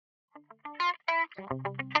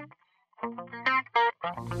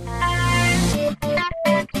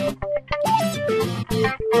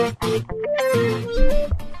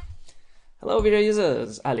Hello VRay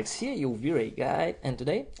users, Alex here, your VRay guide, and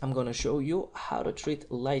today I'm gonna show you how to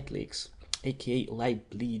treat light leaks, aka light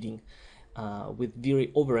bleeding, with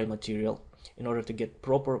VRayOverride material in order to get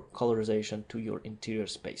proper colorization to your interior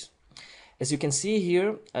space. As you can see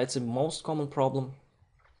here, it's a most common problem,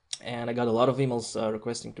 and I got a lot of emails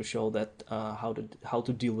requesting to show that how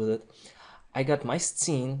to deal with it. I got my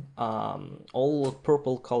scene all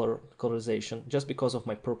purple colorization just because of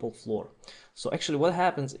my purple floor. So actually what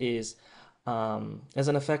happens is, as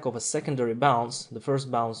an effect of a secondary bounce, the first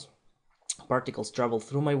bounce, particles travel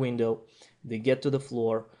through my window, they get to the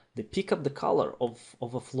floor, they pick up the color of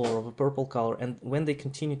a floor, of a purple color, and when they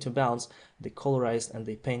continue to bounce, they colorize and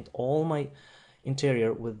they paint all my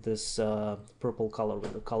interior with this purple color,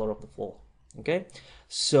 with the color of the floor. Okay,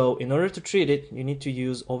 so in order to treat it, you need to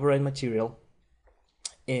use override material,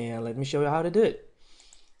 and let me show you how to do it.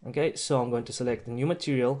 Okay, so I'm going to select the new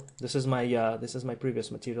material. This is my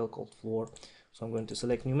previous material called floor. So I'm going to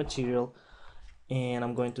select new material, and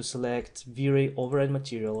I'm going to select VRayOverride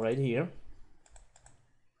material right here.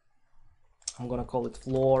 I'm gonna call it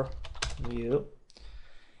floor view,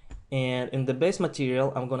 and in the base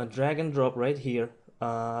material I'm gonna drag and drop right here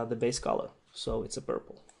the base color, so it's a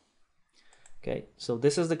purple. Okay, so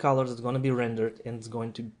this is the color that's going to be rendered, and it's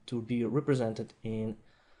going to be represented in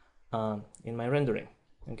my rendering.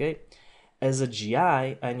 Okay, as a GI,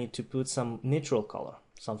 I need to put some neutral color,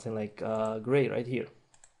 something like gray right here.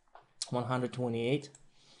 128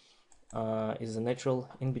 is a natural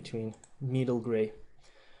in between middle gray.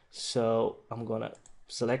 So I'm gonna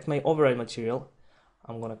select my override material.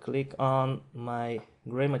 I'm gonna click on my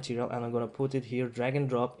gray material, and I'm gonna put it here, drag and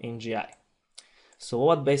drop in GI. So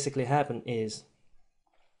what basically happened is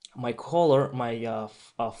my color, my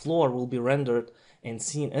floor will be rendered and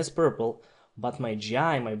seen as purple, but my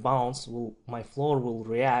GI, my floor will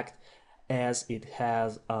react as it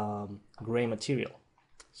has gray material.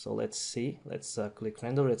 So let's see, let's click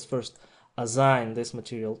render. Let's first assign this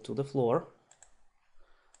material to the floor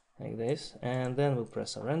like this, and then we'll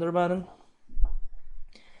press a render button.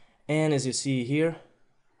 And as you see here,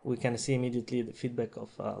 we can see immediately the feedback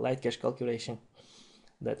of light cache calculation,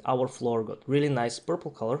 that our floor got really nice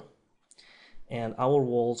purple color and our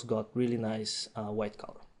walls got really nice white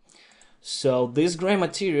color. So this gray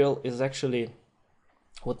material is actually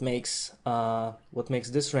what makes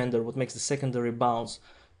this render, what makes the secondary bounce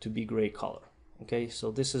to be gray color. Okay,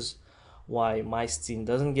 so this is why my scene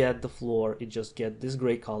doesn't get the floor, it just get this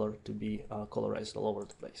gray color to be colorized all over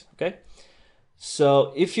the place. Okay,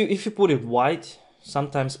 so if you put it white,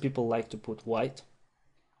 sometimes people like to put white,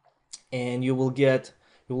 and you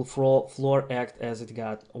will floor act as it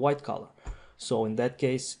got white color. So in that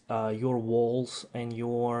case, your walls and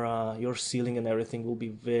your ceiling and everything will be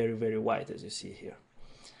very, very white, as you see here.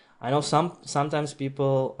 I know sometimes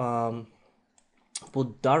people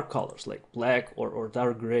put dark colors like black or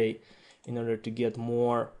dark gray in order to get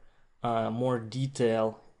more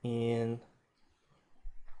detail in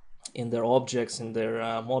their objects, in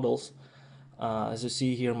their models. As you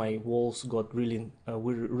see here, my walls got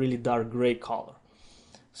really dark gray color.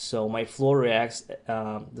 So my floor reacts,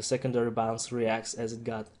 the secondary bounce reacts as it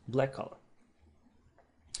got black color.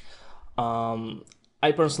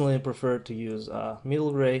 I personally prefer to use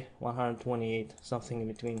middle gray, 128, something in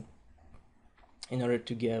between, in order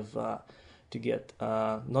to get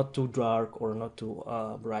not too dark or not too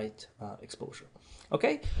bright exposure.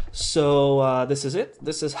 Okay, so this is it.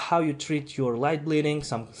 This is how you treat your light bleeding.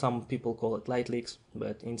 Some people call it light leaks,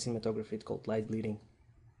 but in cinematography it's called light bleeding.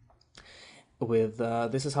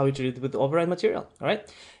 This is how you treat it with override material. All right,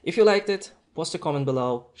 if you liked it, post a comment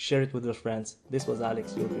below, share it with your friends. This was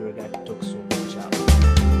Alex, your VRay guide. Talk soon.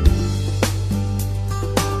 Ciao.